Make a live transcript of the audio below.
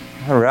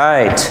All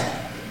right.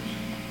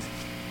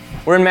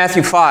 We're in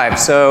Matthew 5.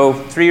 So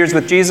 3 years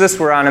with Jesus.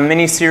 We're on a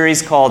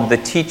mini-series called The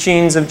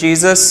Teachings of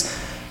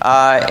Jesus.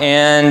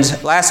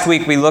 And last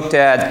week we looked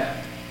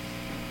at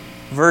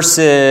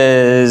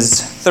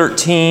verses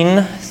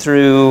 13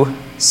 through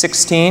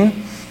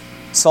 16,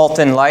 salt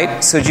and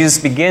light. So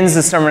Jesus begins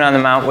the Sermon on the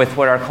Mount with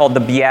what are called the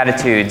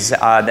Beatitudes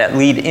that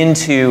lead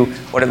into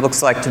what it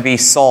looks like to be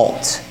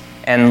salt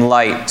and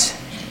light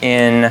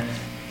in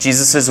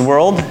Jesus'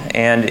 world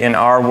and in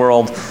our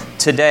world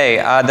today.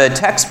 The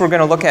text we're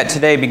going to look at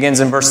today begins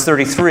in verse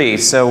 33,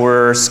 so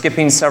we're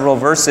skipping several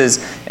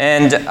verses.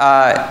 And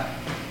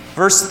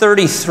verse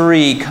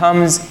 33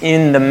 comes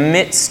in the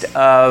midst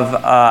of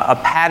a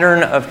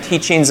pattern of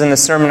teachings in the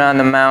Sermon on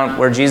the Mount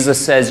where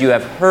Jesus says, "You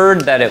have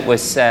heard that it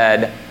was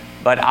said,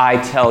 but I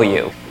tell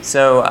you."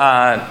 So,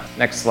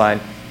 next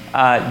slide.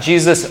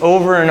 Jesus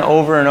over and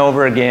over and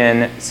over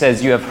again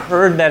says, "You have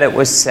heard that it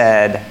was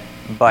said,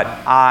 but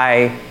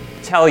I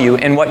tell you."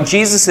 And what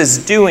Jesus is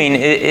doing,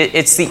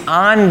 it's the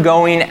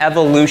ongoing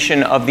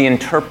evolution of the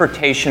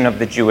interpretation of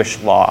the Jewish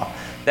law.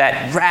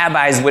 That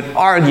rabbis would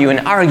argue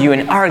and argue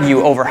and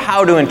argue over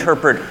how to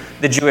interpret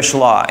the Jewish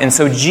law. And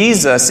so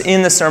Jesus,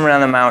 in the Sermon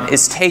on the Mount,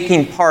 is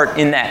taking part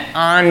in that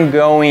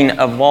ongoing,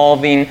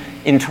 evolving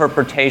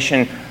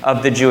interpretation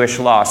of the Jewish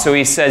law. So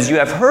he says, "You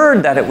have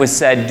heard that it was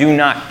said, 'Do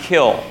not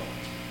kill.'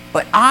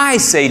 But I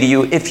say to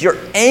you, if you're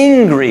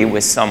angry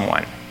with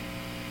someone,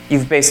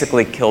 you've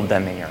basically killed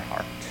them in your heart.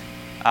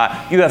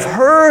 You have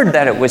heard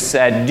that it was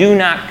said, 'Do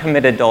not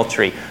commit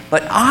adultery.'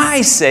 But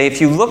I say,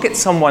 if you look at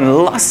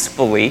someone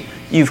lustfully,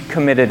 you've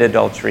committed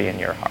adultery in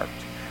your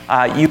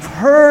heart. You've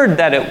heard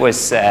that it was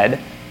said,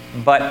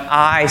 but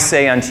I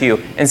say unto you."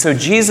 And so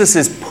Jesus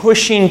is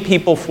pushing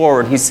people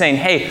forward. He's saying,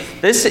 hey,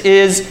 this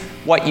is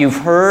what you've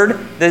heard.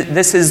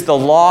 This is the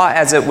law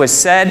as it was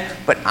said,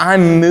 but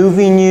I'm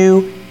moving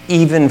you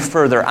even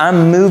further.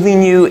 I'm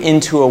moving you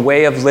into a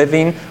way of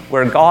living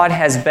where God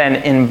has been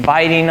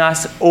inviting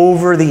us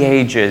over the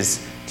ages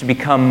to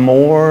become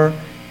more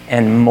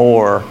and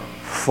more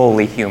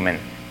fully human.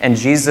 And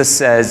Jesus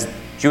says,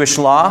 Jewish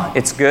law,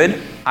 it's good.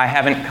 I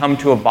haven't come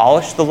to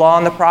abolish the law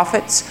and the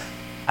prophets.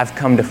 I've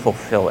come to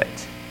fulfill it.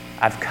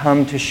 I've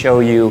come to show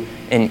you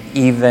an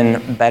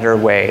even better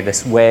way,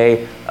 this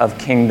way of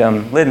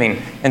kingdom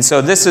living. And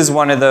so this is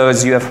one of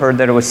those, you have heard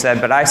that it was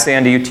said, but I say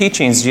unto you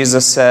teachings.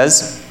 Jesus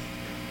says,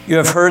 "You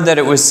have heard that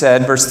it was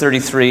said," verse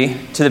 33,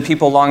 "to the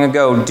people long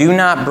ago, 'Do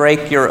not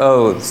break your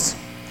oaths,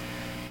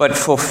 but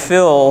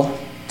fulfill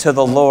to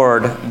the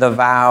Lord the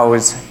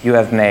vows you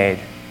have made.'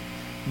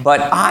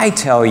 But I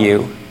tell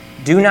you,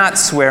 do not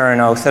swear an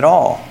oath at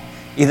all,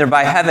 either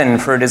by heaven,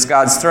 for it is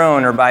God's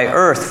throne, or by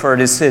earth, for it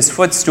is his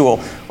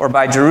footstool, or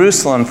by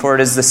Jerusalem, for it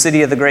is the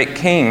city of the great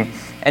king.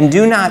 And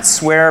do not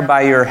swear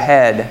by your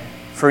head,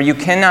 for you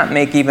cannot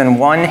make even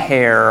one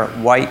hair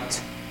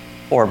white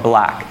or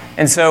black."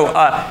 And so,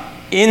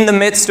 in the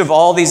midst of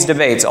all these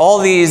debates, all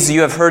these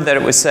 "you have heard that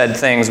it was said"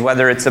 things,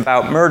 whether it's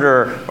about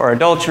murder or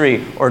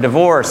adultery or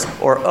divorce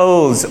or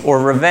oaths or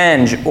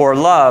revenge or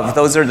love,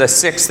 those are the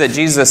 6 that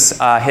Jesus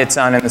hits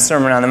on in the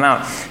Sermon on the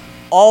Mount.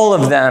 All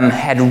of them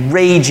had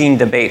raging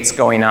debates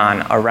going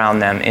on around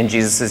them in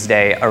Jesus'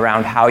 day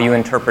around how you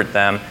interpret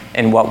them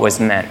and what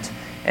was meant.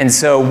 And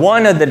so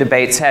one of the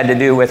debates had to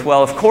do with,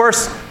 well, of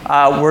course,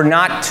 we're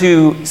not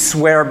to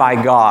swear by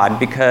God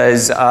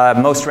because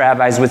most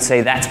rabbis would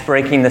say that's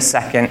breaking the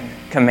second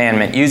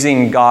commandment,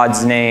 using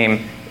God's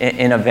name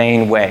in a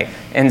vain way.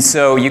 And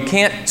so you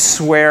can't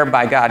swear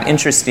by God.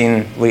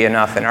 Interestingly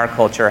enough, in our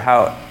culture,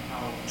 how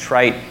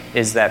trite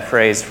is that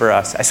phrase for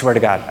us? I swear to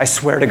God. I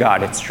swear to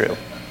God it's true.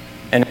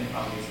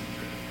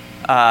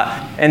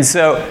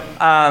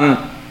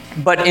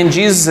 But in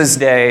Jesus'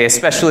 day,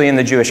 especially in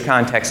the Jewish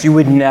context, you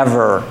would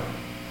never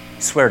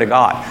swear to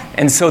God.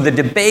 And so the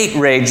debate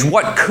raged,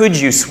 what could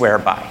you swear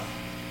by?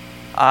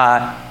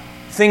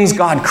 Things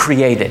God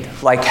created,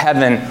 like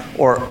heaven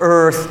or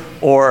earth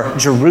or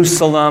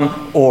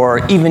Jerusalem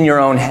or even your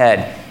own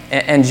head.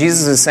 And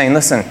Jesus is saying,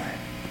 listen,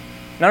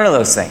 none of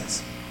those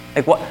things.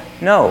 Like what?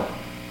 No,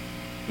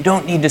 you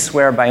don't need to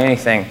swear by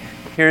anything.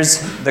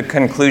 Here's the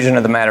conclusion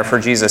of the matter for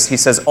Jesus. He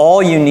says,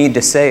 all you need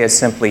to say is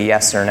simply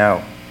yes or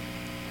no.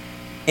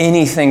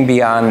 Anything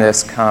beyond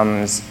this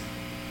comes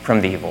from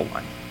the evil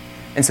one.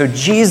 And so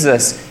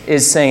Jesus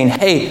is saying,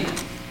 hey,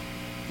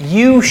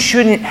 you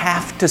shouldn't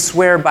have to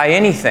swear by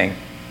anything.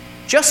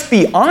 Just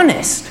be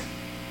honest.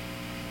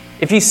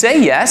 If you say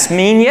yes,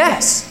 mean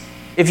yes.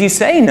 If you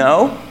say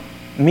no,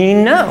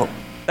 mean no.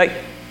 Like,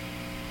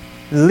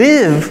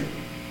 live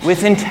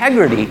with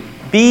integrity.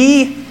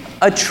 Be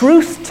a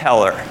truth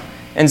teller.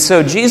 And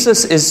so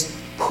Jesus is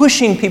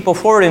pushing people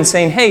forward and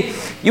saying, hey,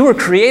 you were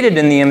created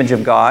in the image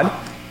of God,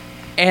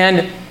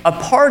 and a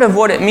part of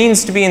what it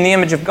means to be in the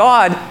image of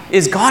God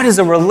is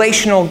a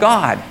relational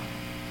God.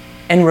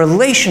 And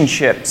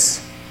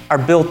relationships are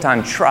built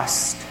on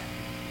trust.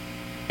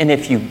 And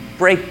if you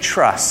break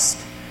trust,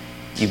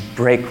 you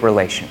break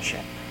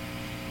relationship.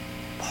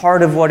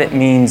 Part of what it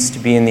means to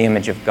be in the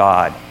image of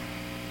God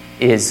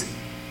is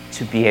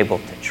to be able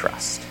to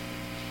trust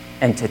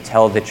and to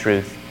tell the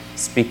truth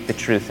speak the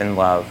truth in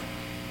love,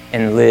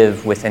 and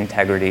live with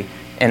integrity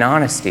and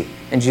honesty.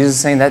 And Jesus is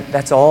saying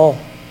that's all.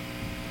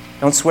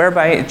 Don't swear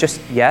by it,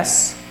 just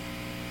yes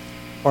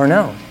or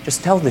no.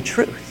 Just tell the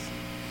truth.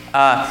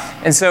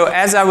 And so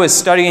as I was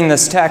studying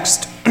this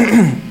text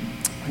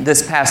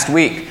this past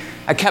week,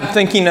 I kept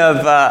thinking of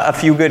A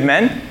Few Good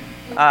Men.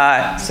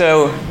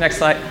 So next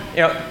slide.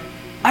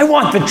 I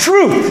want the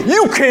truth.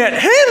 You can't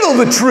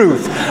handle the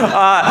truth.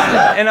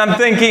 And I'm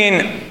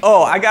thinking,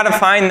 I got to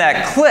find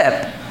that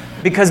clip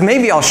because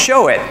maybe I'll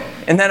show it.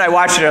 And then I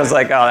watched it. I was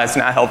like, that's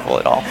not helpful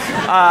at all.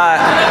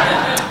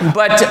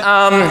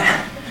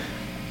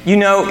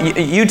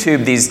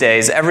 YouTube these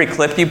days, every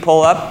clip you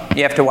pull up,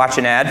 you have to watch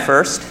an ad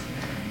first.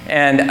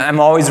 And I'm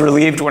always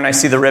relieved when I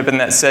see the ribbon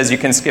that says you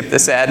can skip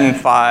this ad in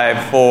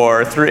 5,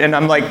 4, 3, and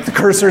I'm like, the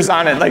cursor's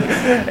on it.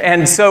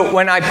 And so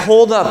when I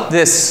pulled up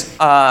this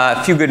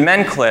Few Good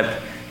Men clip,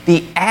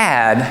 the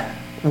ad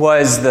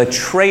was the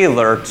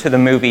trailer to the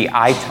movie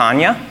I,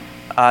 Tonya,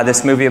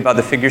 this movie about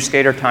the figure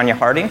skater Tonya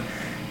Harding.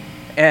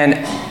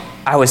 And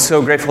I was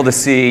so grateful to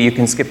see you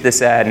can skip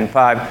this ad in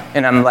 5,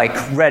 and I'm like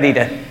ready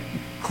to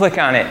click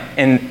on it.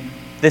 And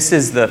this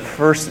is the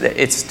first,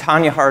 it's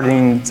Tonya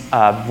Harding's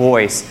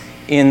voice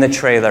in the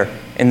trailer,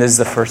 and this is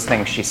the first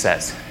thing she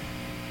says.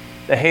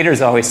 The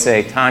haters always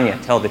say,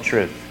 Tonya, tell the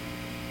truth.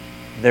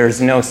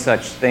 There's no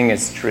such thing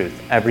as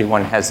truth.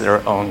 Everyone has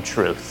their own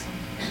truth.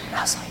 And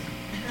I was like,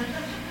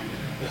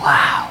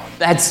 wow,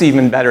 that's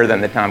even better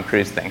than the Tom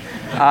Cruise thing.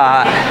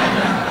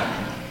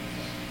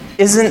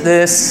 Isn't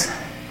this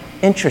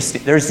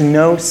interesting? There's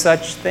no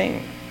such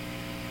thing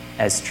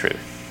as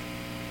truth.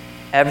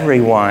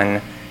 Everyone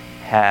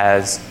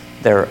has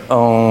their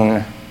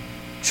own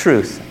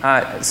truth.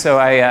 So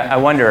I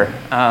wonder,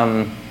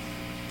 are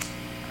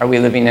we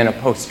living in a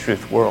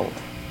post-truth world?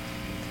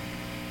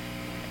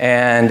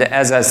 And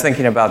as I was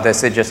thinking about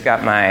this, it just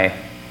got my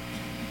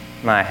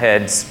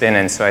head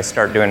spinning, so I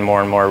start doing more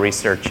and more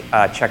research.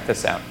 Check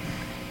this out.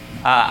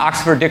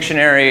 Oxford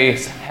Dictionary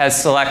has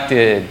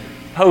selected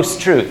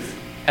post-truth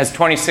as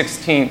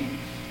 2016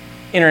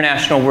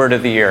 International Word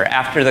of the Year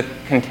after the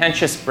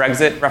contentious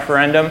Brexit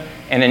referendum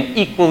and an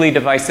equally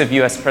divisive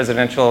U.S.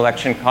 presidential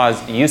election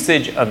caused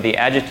usage of the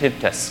adjective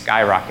to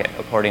skyrocket,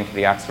 according to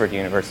the Oxford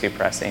University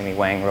Press. Amy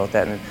Wang wrote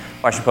that in the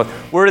Washington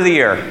Post. Word of the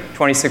Year,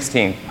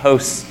 2016,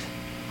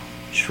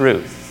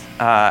 post-truth.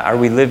 Are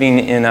we living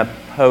in a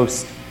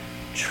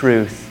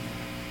post-truth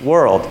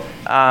world?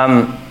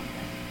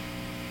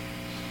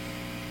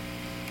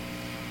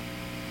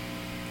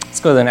 Let's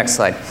go to the next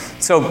slide.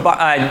 So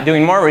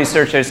doing more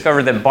research, I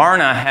discovered that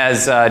Barna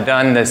has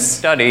done this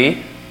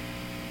study.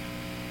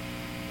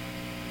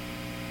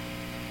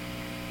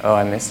 Oh,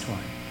 I missed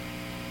one.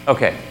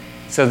 Okay,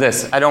 so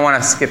I don't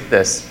want to skip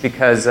this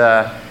because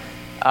there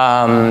are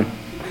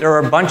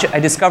I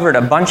discovered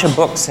a bunch of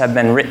books have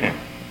been written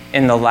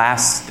in the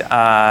last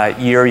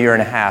year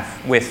and a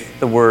half with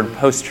the word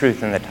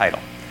post-truth in the title.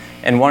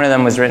 And one of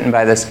them was written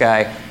by this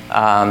guy,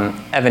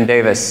 Evan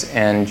Davis,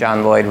 and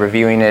John Lloyd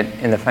reviewing it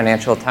in the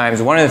Financial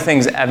Times. One of the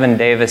things Evan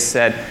Davis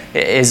said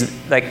is,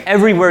 like,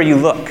 everywhere you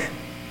look,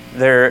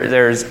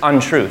 there's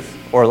untruth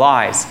or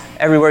lies.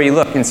 Everywhere you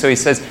look. And so he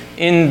says,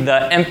 in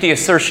the empty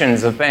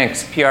assertions of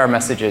banks' PR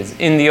messages,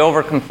 in the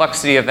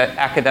overcomplexity of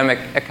academic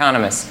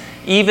economists,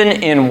 even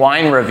in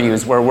wine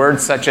reviews where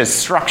words such as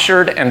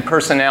structured and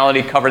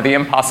personality cover the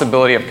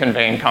impossibility of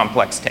conveying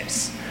complex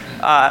tastes.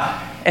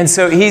 And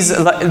so he's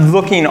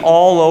looking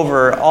all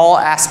over all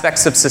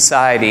aspects of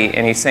society,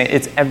 and he's saying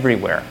it's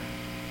everywhere.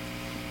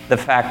 The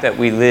fact that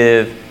we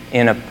live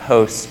in a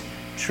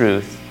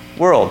post-truth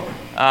world.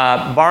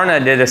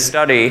 Barna did a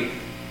study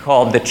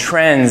called The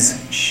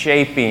Trends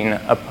Shaping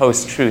a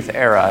Post-Truth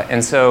Era.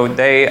 And so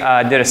they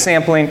did a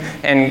sampling,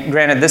 and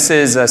granted, this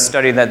is a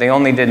study that they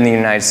only did in the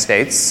United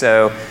States,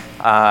 so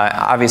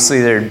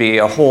obviously there'd be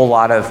a whole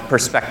lot of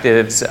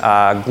perspectives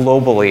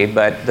globally,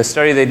 but the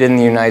study they did in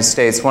the United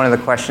States, one of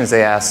the questions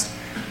they asked,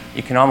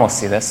 you can almost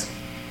see this,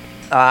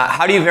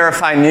 how do you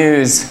verify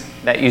news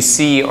that you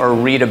see or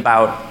read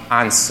about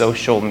on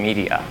social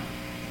media?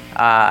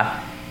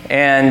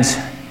 And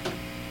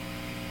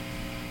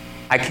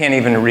I can't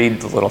even read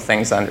the little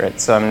things under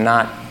it, so I'm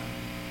not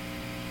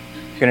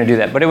going to do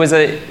that. But it was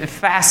a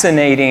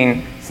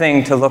fascinating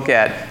thing to look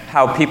at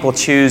how people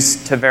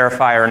choose to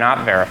verify or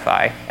not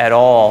verify at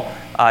all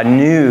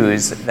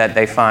news that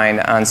they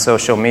find on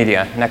social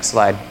media. Next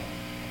slide.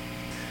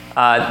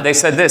 They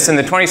said this, in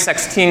the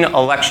 2016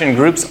 election,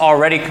 groups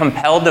already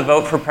compelled to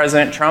vote for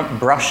President Trump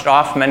brushed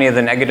off many of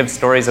the negative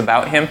stories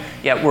about him,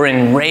 yet were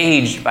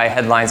enraged by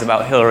headlines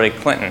about Hillary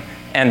Clinton,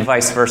 and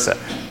vice versa.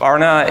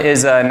 Barna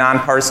is a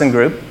nonpartisan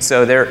group,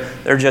 so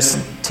they're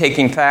just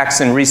taking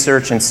facts and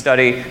research and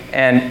study,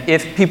 and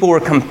if people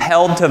were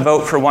compelled to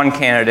vote for one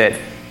candidate,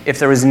 if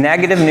there was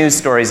negative news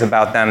stories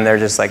about them, they're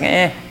just like,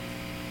 eh.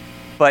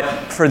 But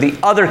for the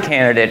other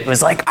candidate, it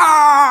was like,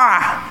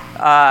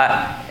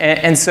 ah!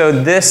 And so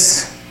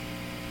this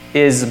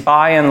is,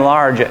 by and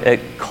large,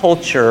 a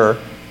culture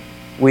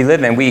we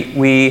live in.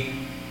 We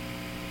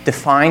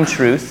define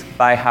truth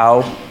by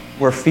how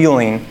we're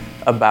feeling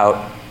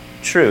about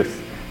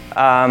truth.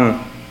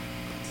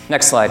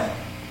 Next slide.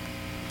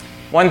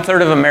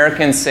 1/3 of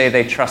Americans say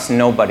they trust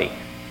nobody,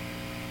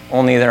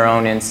 only their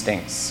own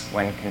instincts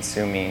when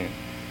consuming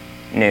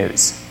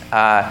news.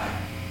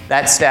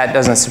 That stat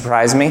doesn't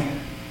surprise me.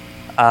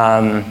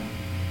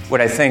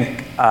 What I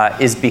think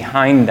is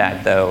behind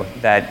that, though,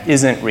 that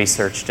isn't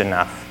researched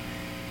enough,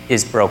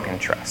 is broken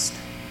trust.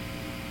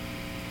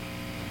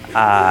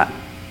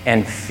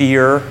 And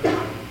fear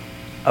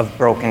of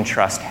broken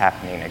trust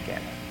happening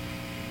again.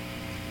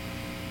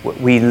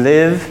 We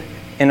live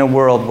in a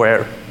world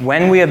where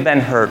when we have been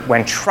hurt,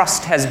 when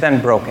trust has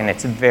been broken,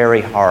 it's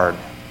very hard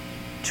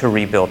to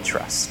rebuild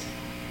trust.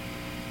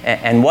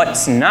 And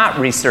what's not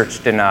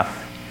researched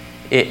enough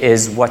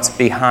is what's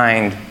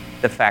behind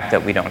the fact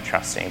that we don't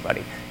trust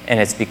anybody. And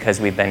it's because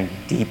we've been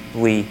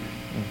deeply,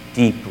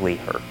 deeply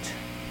hurt.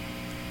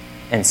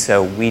 And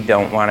so we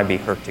don't want to be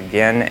hurt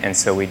again, and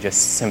so we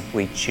just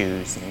simply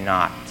choose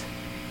not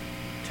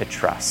to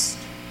trust.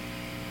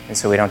 And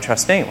so we don't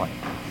trust anyone.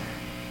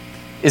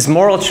 Is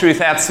moral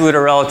truth absolute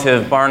or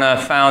relative? Barna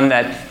found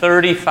that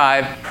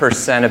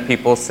 35% of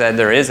people said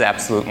there is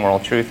absolute moral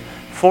truth.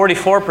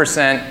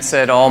 44%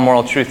 said all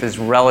moral truth is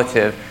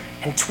relative.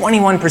 And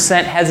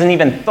 21% hasn't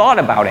even thought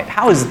about it.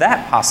 How is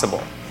that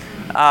possible?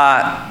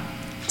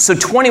 So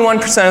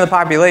 21% of the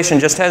population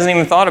just hasn't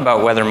even thought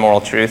about whether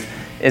moral truth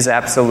is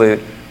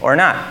absolute or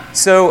not.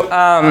 So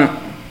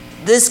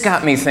this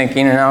got me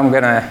thinking, and I'm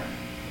going to,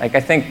 I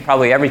think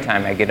probably every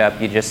time I get up,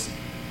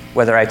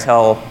 whether I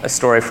tell a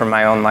story from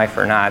my own life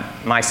or not,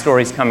 my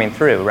story's coming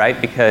through, right?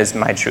 Because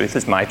my truth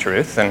is my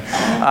truth, and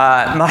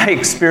my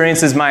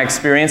experience is my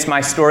experience,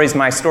 my story is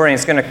my story, and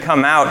it's going to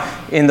come out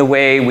in the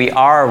way we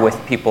are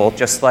with people,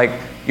 just like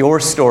your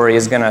story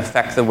is going to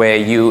affect the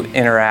way you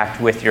interact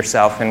with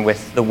yourself and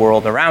with the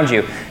world around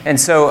you. And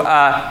so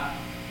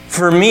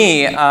for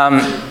me,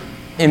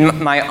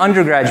 in my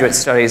undergraduate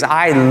studies,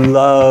 I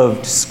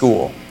loved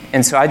school.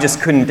 And so I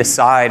just couldn't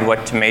decide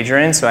what to major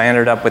in, so I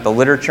ended up with a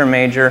literature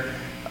major,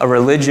 a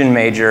religion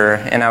major,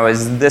 and I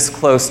was this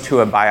close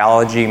to a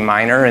biology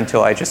minor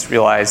until I just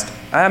realized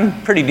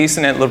I'm pretty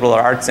decent at liberal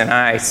arts and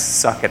I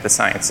suck at the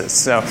sciences.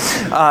 So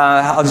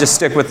I'll just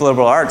stick with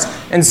liberal arts.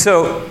 And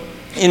so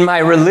in my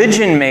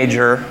religion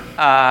major,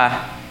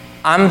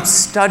 I'm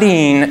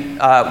studying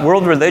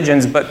world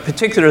religions, but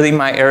particularly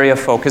my area of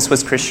focus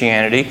was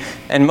Christianity,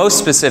 and most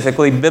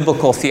specifically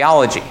biblical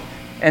theology.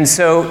 And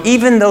so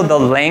even though the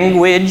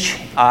language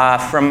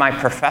from my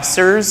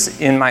professors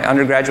in my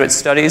undergraduate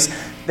studies,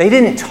 they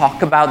didn't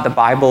talk about the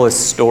Bible as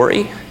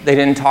story. They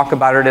didn't talk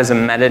about it as a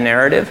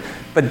meta-narrative,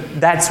 but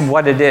that's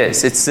what it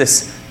is. It's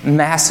this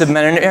massive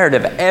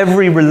meta-narrative.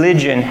 Every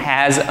religion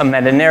has a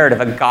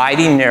meta-narrative, a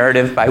guiding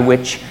narrative by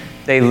which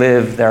they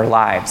live their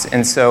lives.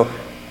 And so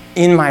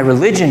in my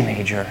religion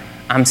major,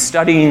 I'm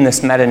studying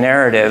this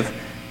meta-narrative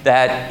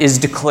that is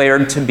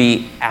declared to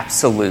be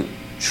absolute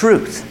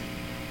truth.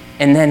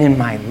 And then in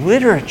my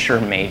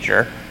literature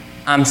major,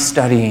 I'm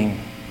studying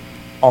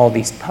all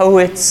these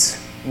poets,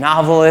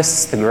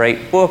 novelists, the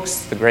great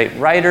books, the great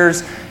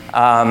writers.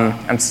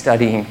 I'm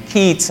studying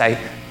Keats. I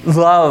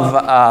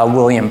love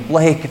William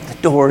Blake. If the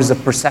doors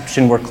of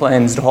perception were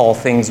cleansed, all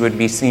things would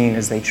be seen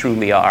as they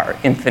truly are,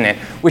 infinite,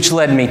 which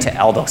led me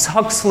to Aldous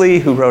Huxley,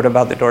 who wrote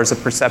about the doors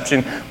of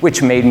perception,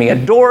 which made me a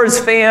Doors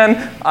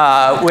fan,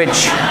 I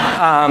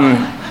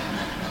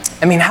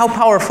mean, how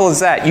powerful is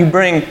that? You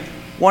bring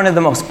one of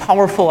the most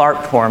powerful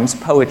art forms,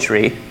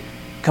 poetry,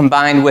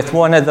 combined with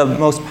one of the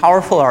most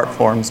powerful art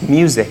forms,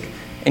 music,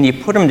 and you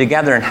put them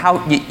together, and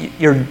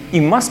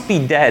you must be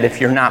dead if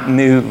you're not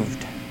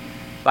moved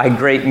by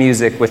great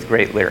music with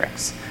great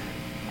lyrics.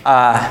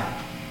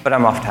 But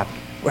I'm off topic.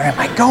 Where am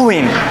I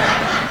going?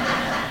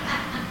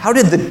 How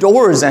did the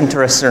Doors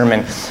enter a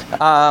sermon?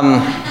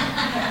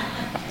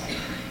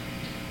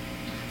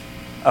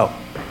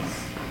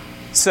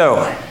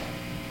 So,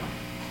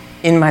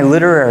 in my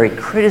literary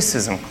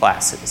criticism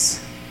classes,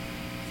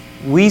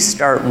 we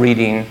start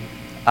reading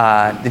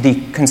the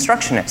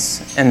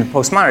deconstructionists and the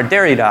postmodern,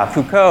 Derrida,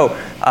 Foucault,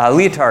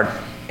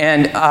 Lyotard,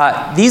 and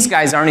these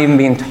guys aren't even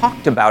being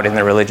talked about in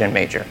the religion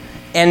major,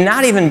 and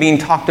not even being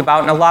talked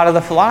about in a lot of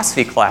the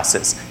philosophy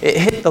classes. It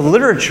hit the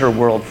literature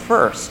world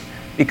first,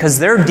 because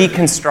they're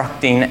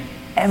deconstructing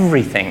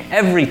everything,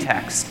 every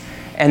text,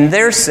 and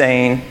they're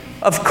saying,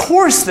 of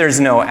course there's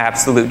no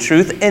absolute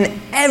truth, and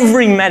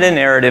every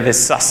meta-narrative is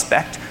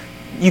suspect.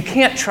 You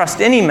can't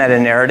trust any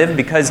meta-narrative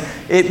because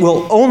it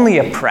will only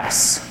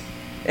oppress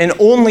and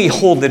only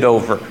hold it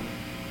over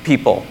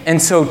people.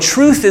 And so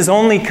truth is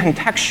only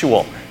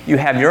contextual. You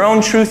have your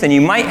own truth, and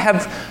you might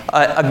have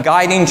a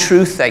guiding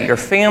truth that your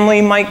family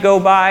might go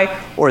by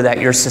or that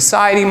your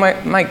society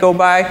might go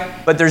by,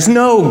 but there's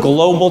no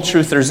global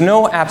truth. There's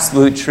no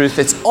absolute truth.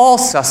 It's all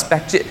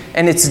suspect,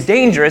 and it's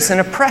dangerous and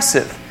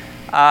oppressive.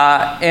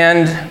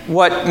 And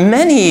what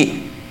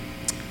many,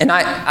 and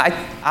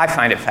I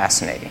find it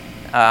fascinating,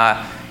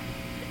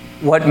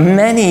 what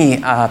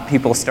many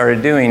people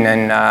started doing,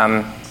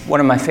 and one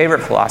of my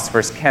favorite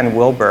philosophers, Ken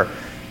Wilber,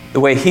 the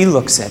way he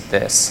looks at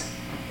this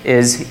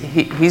is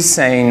he's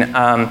saying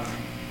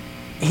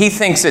he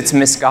thinks it's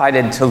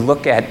misguided to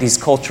look at these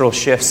cultural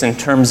shifts in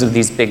terms of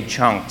these big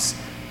chunks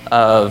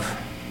of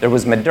there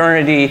was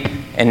modernity,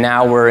 and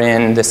now we're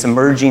in this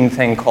emerging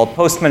thing called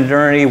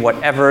postmodernity,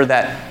 whatever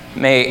that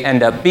may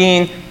end up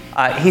being.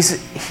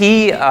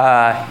 He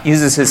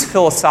uses his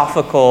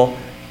philosophical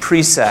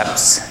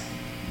precepts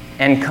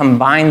and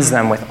combines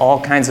them with all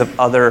kinds of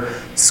other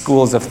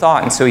schools of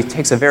thought. And so he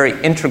takes a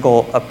very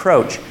integral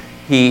approach.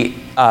 He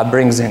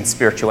brings in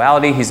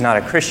spirituality. He's not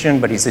a Christian,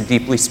 but he's a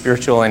deeply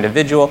spiritual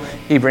individual.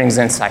 He brings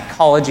in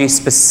psychology,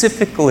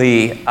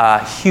 specifically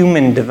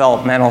human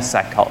developmental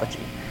psychology.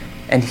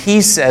 And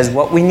he says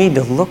what we need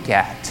to look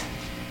at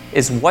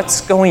is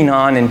what's going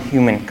on in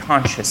human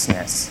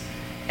consciousness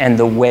and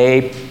the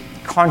way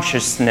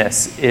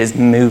consciousness is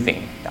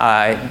moving.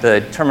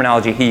 The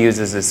terminology he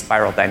uses is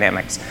spiral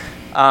dynamics.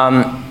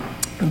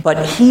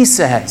 But he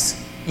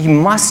says you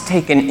must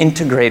take an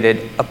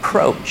integrated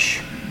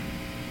approach.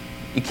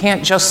 You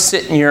can't just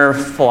sit in your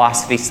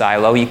philosophy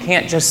silo. You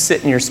can't just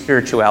sit in your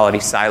spirituality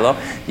silo.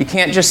 You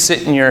can't just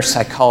sit in your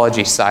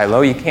psychology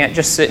silo. You can't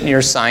just sit in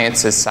your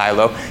sciences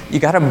silo.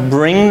 You got to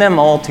bring them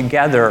all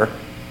together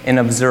and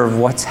observe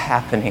what's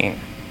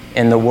happening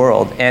in the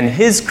world. And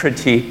his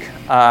critique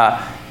of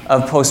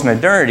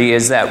postmodernity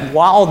is that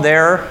while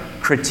they're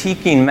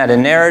critiquing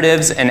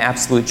meta-narratives and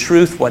absolute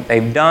truth, what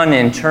they've done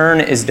in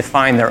turn is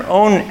define their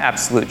own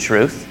absolute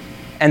truth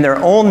and their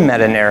own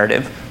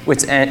meta-narrative,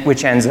 which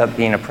ends up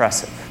being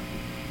oppressive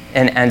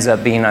and ends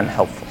up being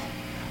unhelpful.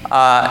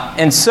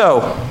 And so,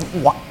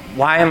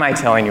 why am I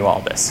telling you all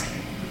this?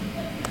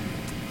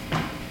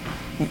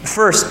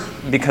 First,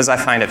 because I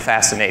find it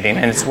fascinating,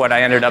 and it's what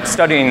I ended up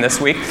studying this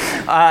week.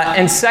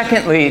 And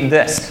secondly,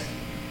 this.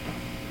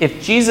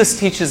 If Jesus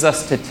teaches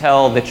us to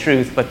tell the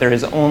truth, but there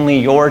is only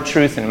your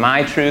truth and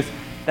my truth,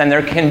 then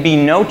there can be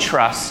no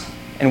trust.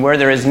 And where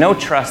there is no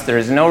trust, there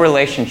is no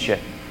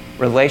relationship.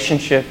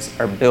 Relationships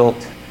are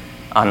built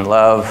on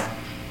love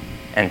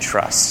and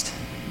trust.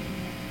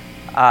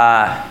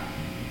 I'm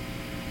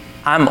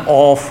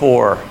all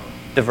for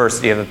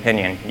diversity of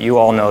opinion. You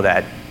all know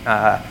that.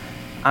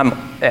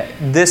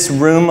 This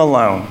room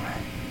alone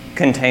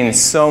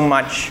contains so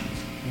much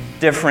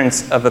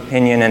difference of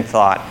opinion and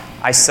thought.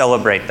 I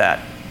celebrate that.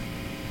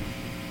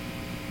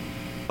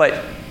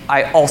 But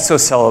I also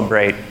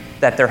celebrate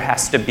that there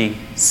has to be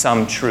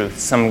some truth,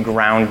 some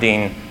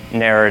grounding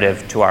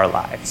narrative to our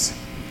lives.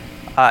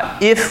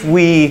 If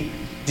we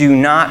do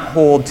not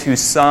hold to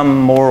some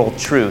moral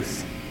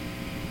truth,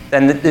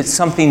 then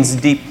something's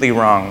deeply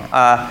wrong.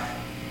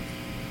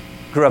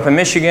 Grew up in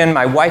Michigan.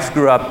 My wife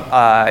grew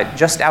up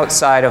just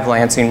outside of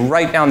Lansing,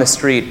 right down the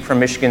street from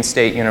Michigan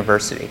State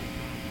University,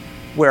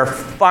 where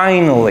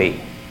finally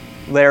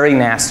Larry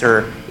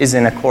Nassar is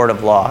in a court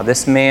of law.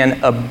 This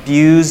man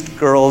abused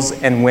girls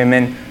and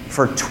women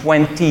for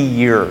 20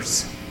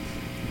 years.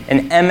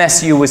 And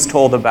MSU was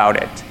told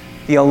about it.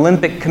 The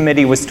Olympic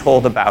Committee was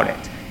told about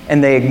it.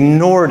 And they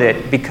ignored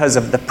it because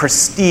of the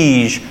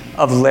prestige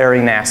of Larry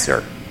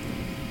Nassar.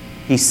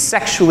 He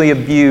sexually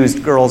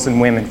abused girls and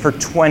women for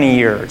 20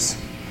 years.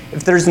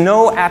 If there's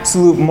no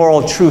absolute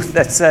moral truth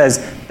that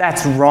says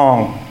that's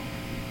wrong,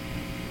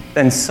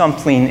 then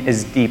something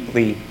is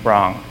deeply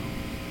wrong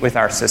with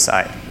our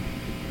society.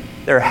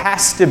 There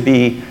has to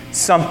be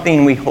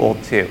something we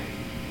hold to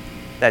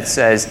that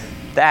says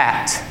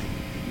that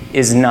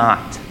is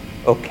not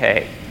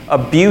okay.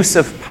 Abuse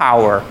of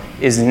power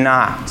is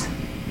not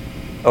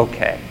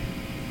okay.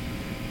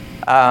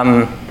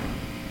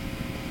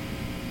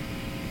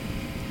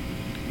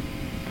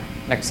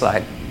 Next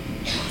slide.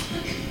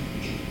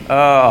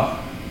 Oh,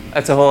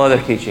 that's a whole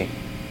other teaching.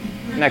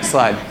 Next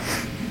slide.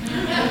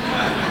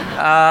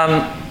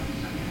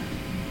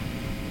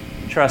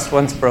 Trust,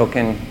 once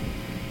broken,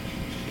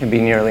 can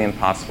be nearly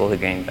impossible to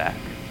gain back.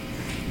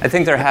 I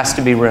think there has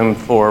to be room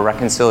for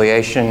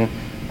reconciliation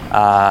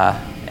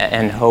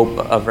and hope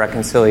of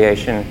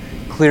reconciliation,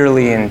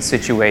 clearly in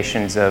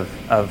situations of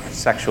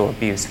sexual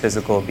abuse,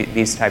 physical abuse,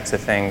 these types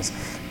of things.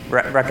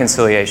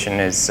 Reconciliation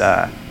is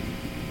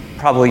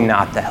probably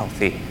not the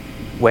healthy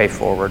way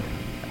forward.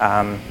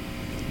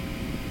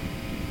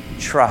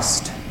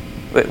 Trust.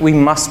 We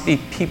must be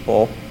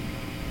people.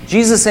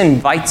 Jesus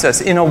invites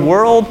us in a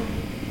world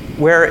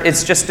where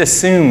it's just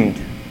assumed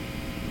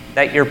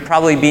that you're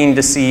probably being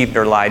deceived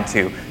or lied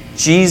to.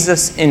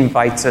 Jesus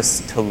invites us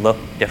to look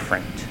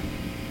different,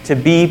 to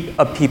be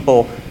a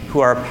people who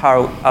are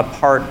a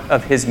part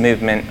of his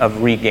movement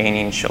of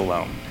regaining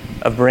shalom,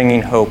 of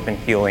bringing hope and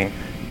healing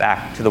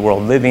back to the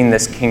world, living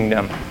this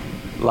kingdom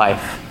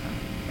life.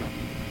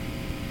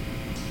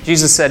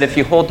 Jesus said, if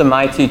you hold to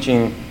my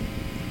teaching,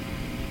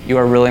 you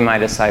are really my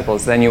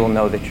disciples, then you will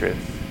know the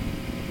truth,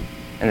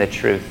 and the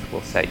truth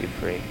will set you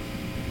free.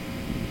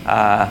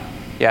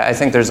 I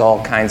think there's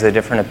all kinds of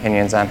different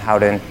opinions on how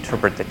to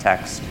interpret the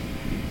text.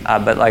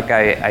 But like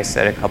I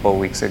said a couple of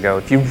weeks ago,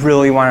 if you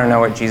really want to know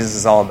what Jesus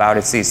is all about,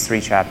 it's these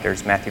 3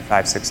 chapters, Matthew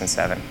 5, 6, and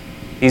 7.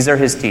 These are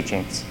his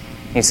teachings.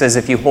 He says,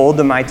 if you hold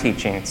to my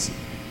teachings,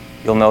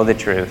 you'll know the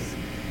truth,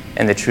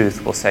 and the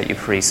truth will set you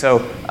free. So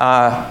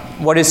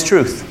what is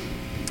truth?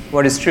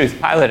 What is truth?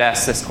 Pilate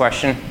asked this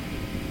question.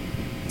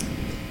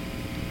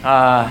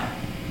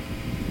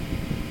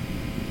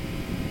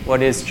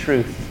 What is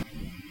truth?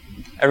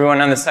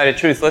 Everyone on the side of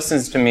truth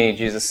listens to me,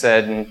 Jesus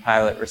said, and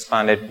Pilate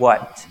responded,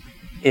 what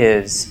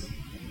is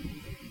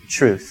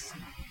truth?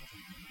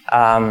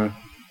 I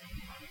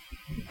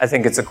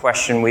think it's a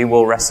question we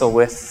will wrestle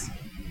with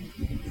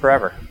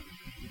forever.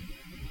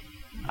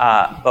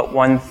 But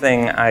one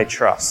thing I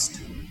trust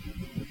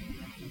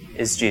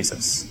is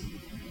Jesus.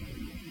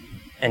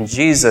 And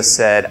Jesus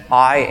said,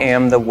 I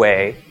am the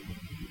way,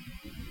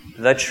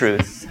 the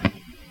truth,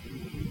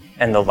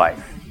 and the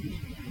life.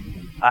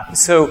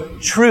 So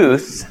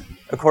truth,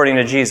 according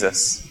to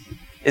Jesus,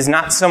 is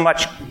not so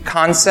much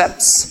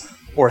concepts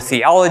or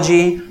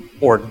theology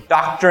or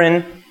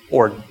doctrine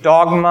or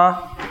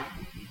dogma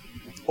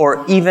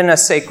or even a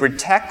sacred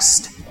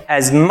text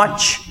as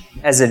much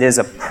as it is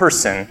a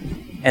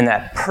person, and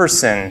that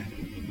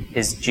person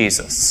is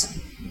Jesus.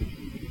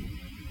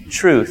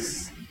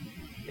 Truth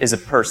is a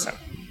person,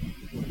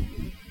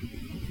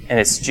 and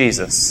it's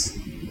Jesus.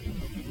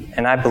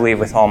 And I believe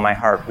with all my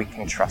heart we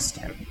can trust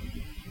him.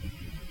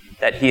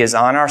 That he is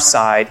on our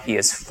side, he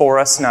is for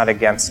us, not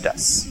against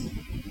us.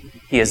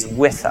 He is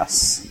with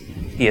us.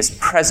 He is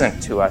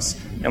present to us,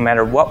 no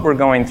matter what we're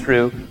going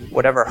through,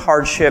 whatever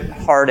hardship,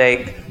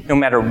 heartache, no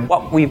matter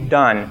what we've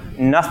done.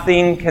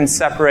 Nothing can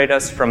separate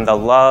us from the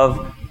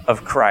love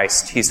of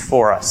Christ. He's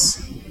for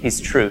us.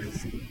 He's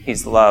truth.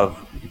 He's love.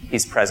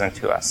 He's present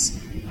to us.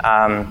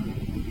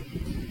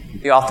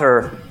 The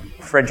author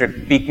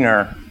Frederick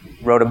Buechner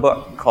wrote a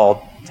book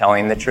called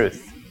Telling the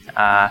Truth.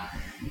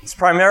 It's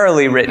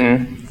primarily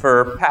written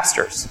for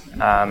pastors,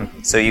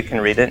 so you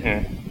can read it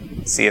and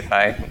see if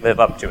I live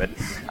up to it.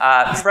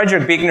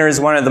 Frederick Buechner is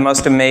one of the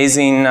most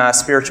amazing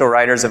spiritual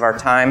writers of our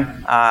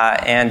time,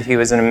 and he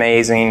was an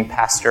amazing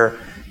pastor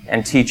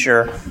and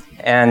teacher.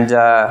 And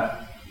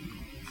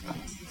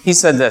he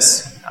said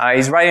this.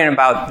 He's writing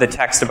about the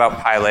text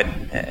about Pilate,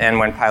 and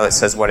when Pilate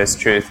says, what is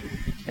truth?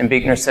 And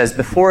Buechner says,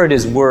 before it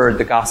is word,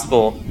 the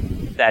gospel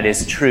that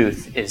is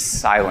truth is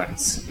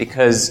silence.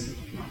 Because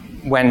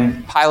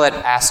when Pilate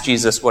asked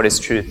Jesus what is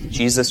truth,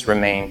 Jesus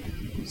remained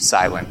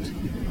silent.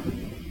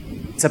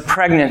 It's a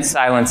pregnant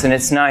silence in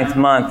its 9th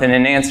month, and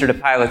in answer to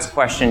Pilate's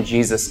question,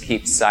 Jesus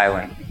keeps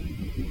silent.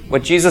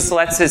 What Jesus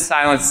lets his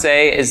silence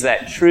say is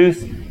that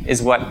truth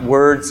is what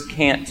words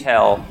can't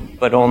tell,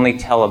 but only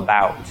tell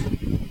about.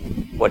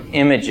 What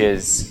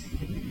images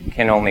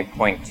can only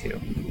point to.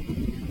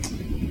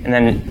 And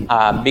then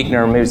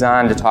Buechner moves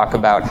on to talk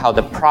about how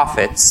the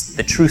prophets,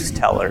 the truth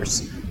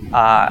tellers,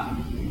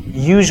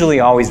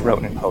 usually always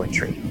wrote in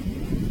poetry.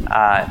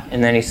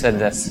 And then he said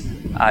this,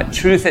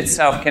 truth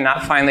itself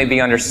cannot finally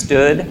be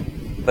understood,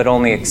 but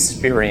only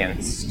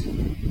experienced.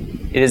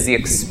 It is the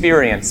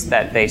experience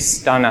that they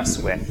stun us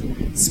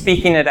with,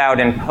 speaking it out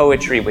in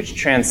poetry which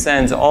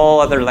transcends all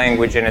other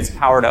language in its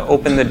power to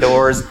open the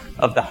doors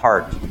of the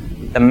heart.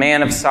 The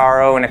man of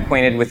sorrow and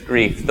acquainted with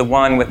grief, the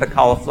one with the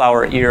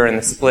cauliflower ear and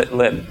the split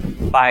lip,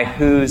 by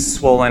whose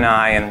swollen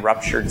eye and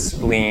ruptured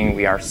spleen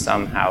we are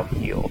somehow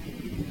healed.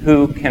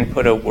 Who can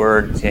put a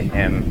word to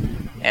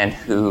him, and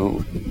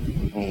who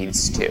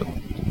needs to?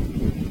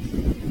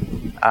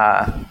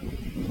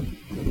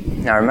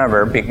 Now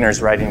remember,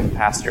 Buechner's writing to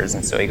pastors,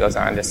 and so he goes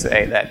on to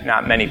say that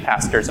not many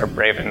pastors are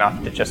brave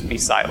enough to just be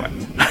silent.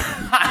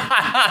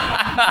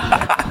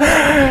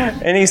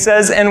 And he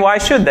says, and why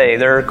should they?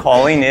 Their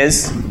calling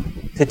is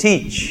to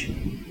teach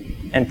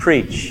and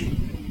preach.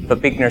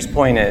 But Buechner's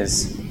point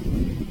is,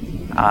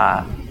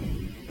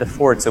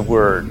 before it's a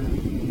word,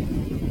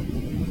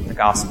 the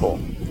gospel,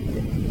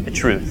 the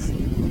truth,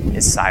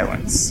 is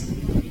silence.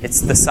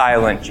 It's the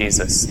silent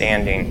Jesus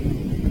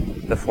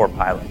standing before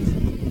Pilate,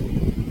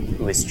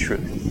 who is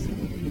truth.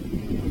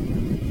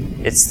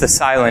 It's the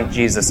silent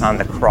Jesus on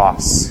the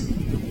cross,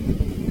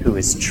 who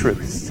is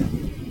truth.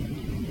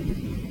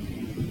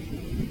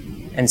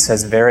 And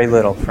says very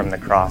little from the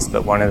cross,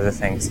 but one of the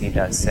things he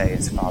does say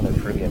is, Father,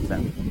 forgive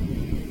them,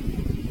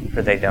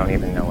 for they don't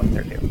even know what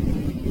they're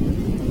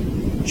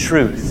doing.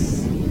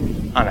 Truth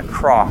on a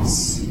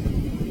cross,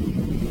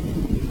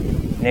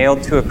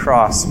 nailed to a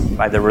cross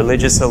by the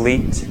religious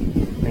elite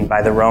and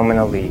by the Roman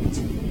elite.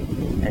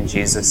 And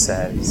Jesus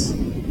says,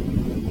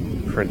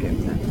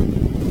 forgive them.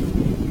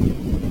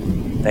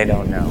 They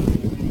don't know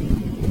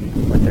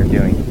what they're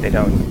doing. They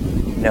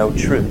don't know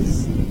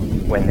truth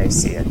when they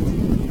see it.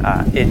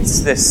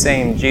 It's this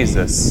same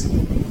Jesus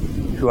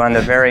who on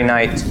the very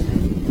night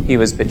he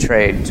was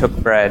betrayed took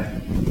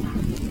bread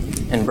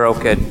and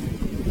broke it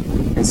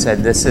and said,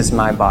 this is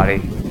my body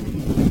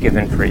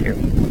given for you.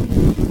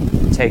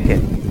 Take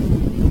it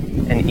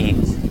and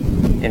eat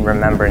in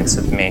remembrance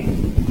of me.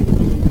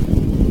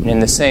 And in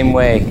the same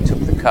way, he took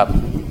the cup.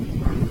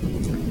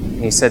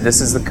 And he said, this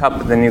is the cup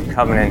of the new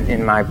covenant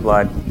in my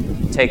blood.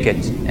 Take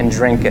it and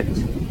drink it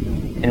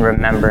in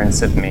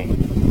remembrance of me.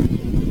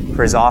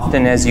 For as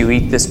often as you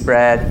eat this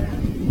bread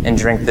and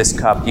drink this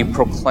cup, you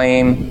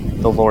proclaim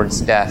the Lord's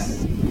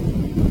death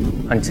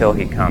until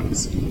he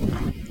comes.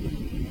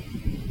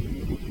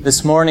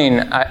 This morning,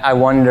 I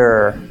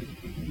wonder,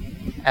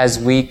 as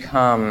we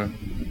come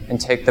and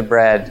take the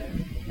bread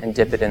and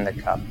dip it in the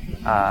cup,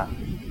 Can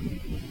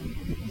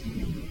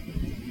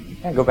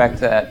I go back to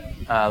that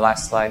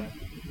last slide?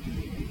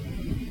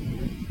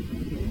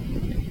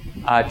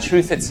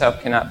 Truth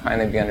itself cannot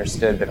finally be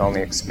understood, but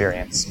only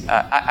experienced.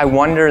 I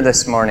wonder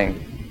this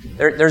morning,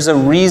 there's a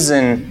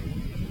reason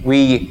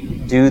we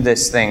do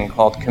this thing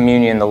called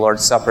communion, the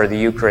Lord's Supper, the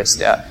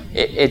Eucharist.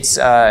 It's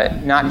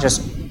not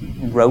just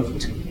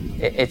rote.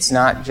 It's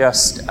not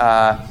just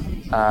a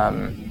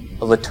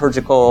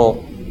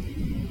liturgical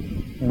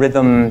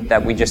rhythm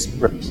that we just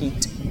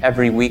repeat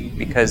every week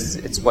because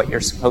it's what you're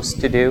supposed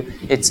to do.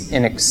 It's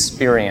an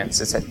experience.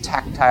 It's a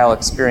tactile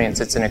experience.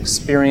 It's an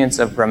experience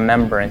of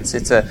remembrance.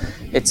 It's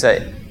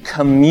a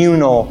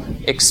communal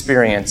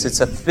experience. It's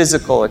a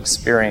physical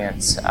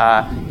experience.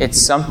 It's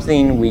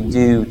something we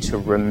do to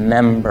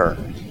remember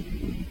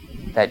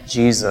that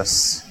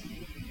Jesus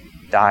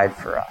died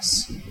for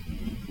us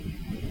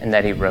and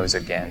that he rose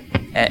again.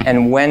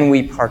 And when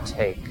we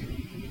partake,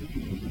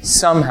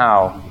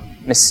 somehow,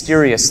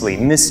 mysteriously,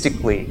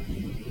 mystically,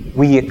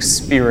 we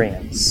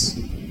experience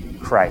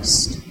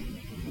Christ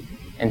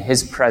and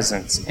his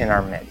presence in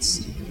our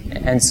midst.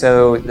 And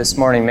so this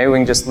morning, maybe we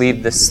can just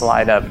leave this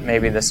slide up.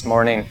 Maybe this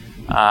morning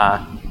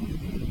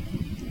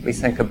we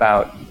think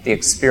about the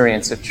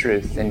experience of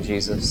truth in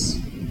Jesus.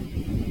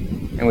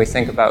 And we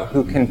think about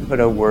who can put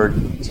a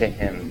word to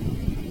him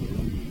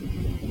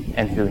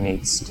and who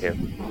needs to.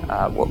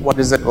 What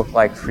does it look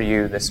like for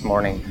you this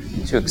morning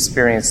to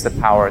experience the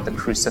power of the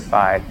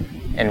crucified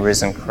and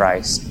risen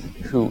Christ,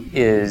 who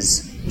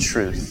is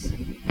truth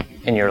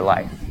in your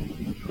life,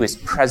 who is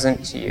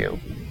present to you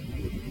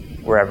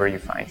wherever you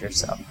find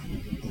yourself?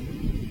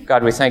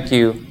 God, we thank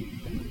you.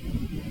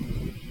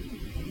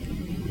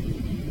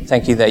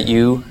 Thank you that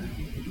you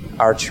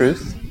are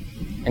truth.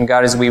 And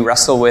God, as we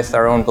wrestle with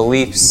our own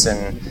beliefs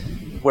and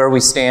where we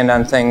stand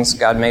on things,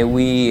 God, may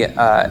we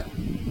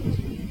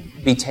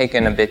be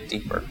taken a bit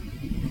deeper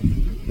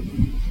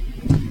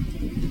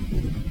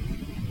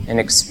and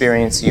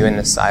experience you in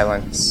the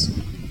silence,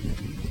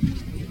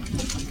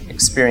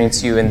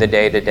 experience you in the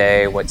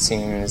day-to-day, what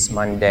seems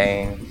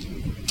mundane.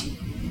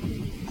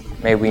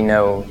 May we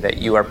know that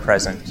you are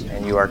present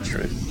and you are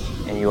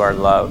truth and you are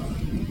love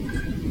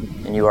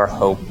and you are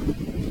hope.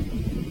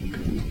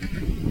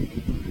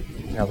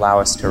 And allow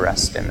us to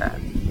rest in that.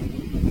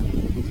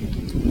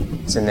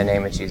 It's in the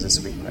name of Jesus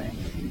we pray.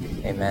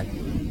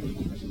 Amen.